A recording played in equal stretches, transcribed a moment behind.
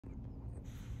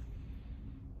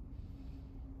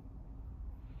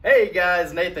Hey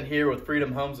guys, Nathan here with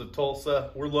Freedom Homes of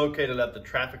Tulsa. We're located at the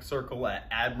traffic circle at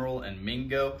Admiral and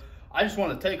Mingo. I just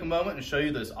want to take a moment and show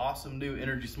you this awesome new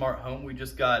Energysmart home we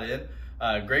just got in.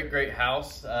 Great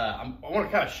house. I want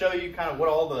to kind of show you kind of what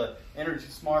all the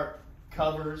Energysmart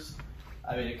covers.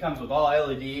 I mean, it comes with all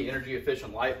LED, energy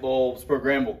efficient light bulbs,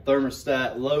 programmable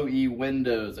thermostat, low E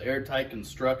windows, airtight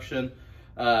construction,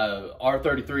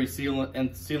 R33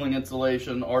 ceiling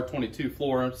insulation, R22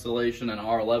 floor insulation, and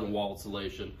R11 wall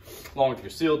insulation, along with your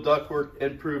sealed ductwork,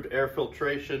 improved air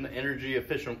filtration, energy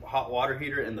efficient hot water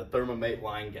heater, and the Thermomate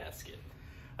line gasket.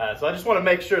 So I just want to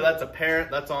make sure that's apparent.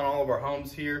 That's on all of our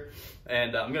homes here.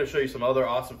 And I'm going to show you some other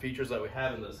awesome features that we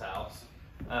have in this house.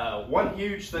 One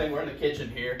huge thing, we're in the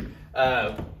kitchen here.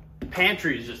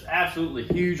 Pantry is just absolutely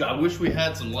huge. I wish we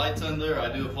had some lights in there.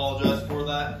 I do apologize for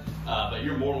that. But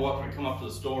you're more than welcome to come up to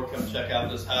the store, come check out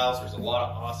this house. There's a lot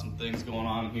of awesome things going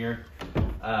on here.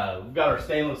 We've got our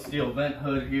stainless steel vent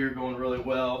hood here going really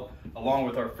well, along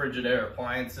with our Frigidaire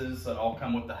appliances that all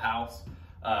come with the house.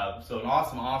 So an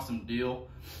awesome deal.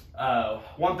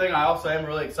 One thing I also am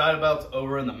really excited about is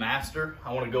over in the master.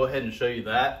 I want to go ahead and show you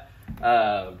that.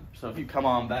 So if you come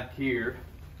on back here,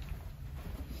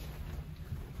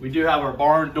 we do have our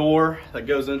barn door that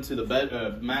goes into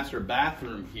the master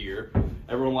bathroom here.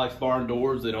 Everyone likes barn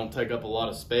doors. They don't take up a lot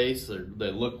of space.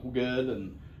 They look good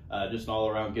and just an all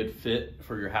around good fit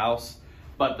for your house.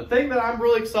 But the thing that I'm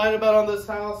really excited about on this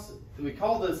house, we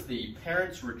call this the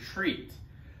Parents Retreat.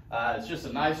 It's just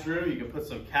a nice room. You can put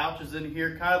some couches in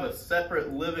here, kind of a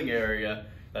separate living area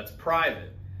that's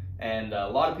private. And a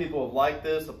lot of people have liked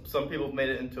this. Some people have made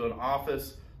it into an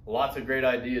office. Lots of great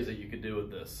ideas that you could do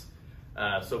with this.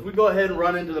 So if we go ahead and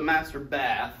run into the master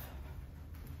bath,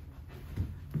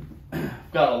 we've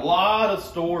got a lot of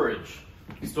storage.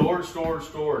 Storage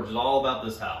is all about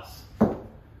this house.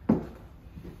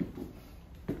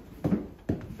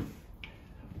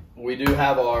 We do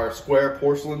have our square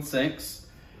porcelain sinks,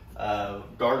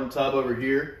 garden tub over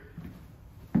here.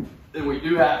 Then we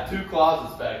do have two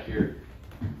closets back here.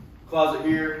 Closet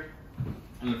here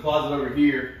and the closet over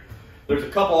here. There's a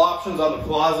couple options on the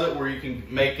closet where you can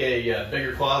make a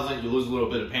bigger closet. You lose a little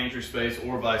bit of pantry space,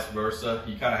 or vice versa.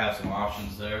 You kind of have some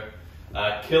options there.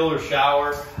 Killer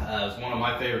shower is one of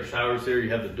my favorite showers here. You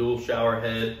have the dual shower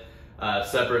head,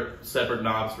 separate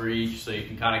knobs for each, so you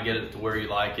can kind of get it to where you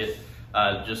like it.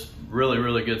 Just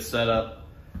really good setup.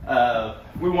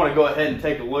 We want to go ahead and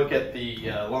take a look at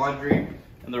the laundry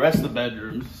and the rest of the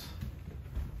bedrooms.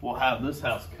 We'll have this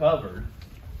house covered.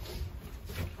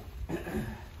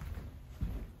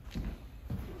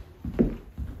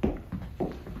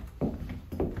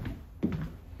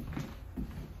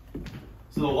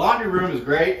 So the laundry room is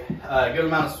great, good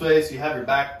amount of space. You have your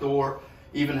back door,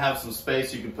 even have some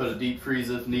space. You can put a deep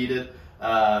freeze if needed.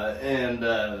 And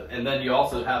then you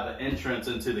also have an entrance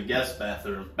into the guest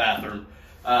bathroom,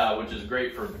 which is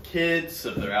great for the kids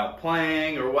if they're out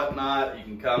playing or whatnot. You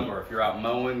can come, or if you're out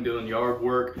mowing, doing yard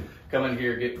work, come in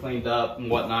here, get cleaned up and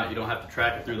whatnot. You don't have to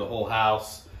track it through the whole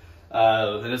house.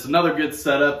 And it's another good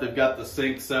setup. They've got the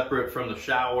sink separate from the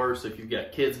shower, so if you've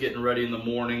got kids getting ready in the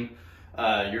morning,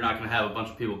 you're not going to have a bunch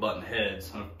of people butting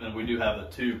heads. And we do have the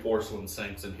two porcelain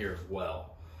sinks in here as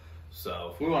well.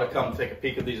 So if we want to come take a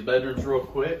peek at these bedrooms real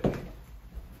quick.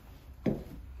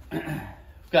 We've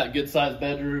got good sized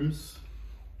bedrooms.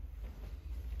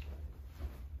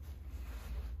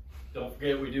 Don't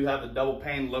forget, we do have the double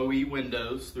pane low E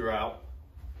windows throughout.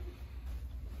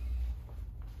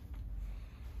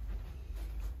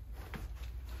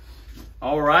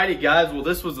 Alrighty guys, well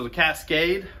this was the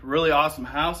Cascade. Really awesome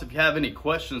house. If you have any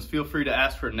questions, feel free to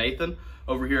ask for Nathan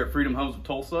over here at Freedom Homes of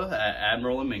Tulsa at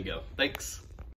Admiral and Mingo. Thanks.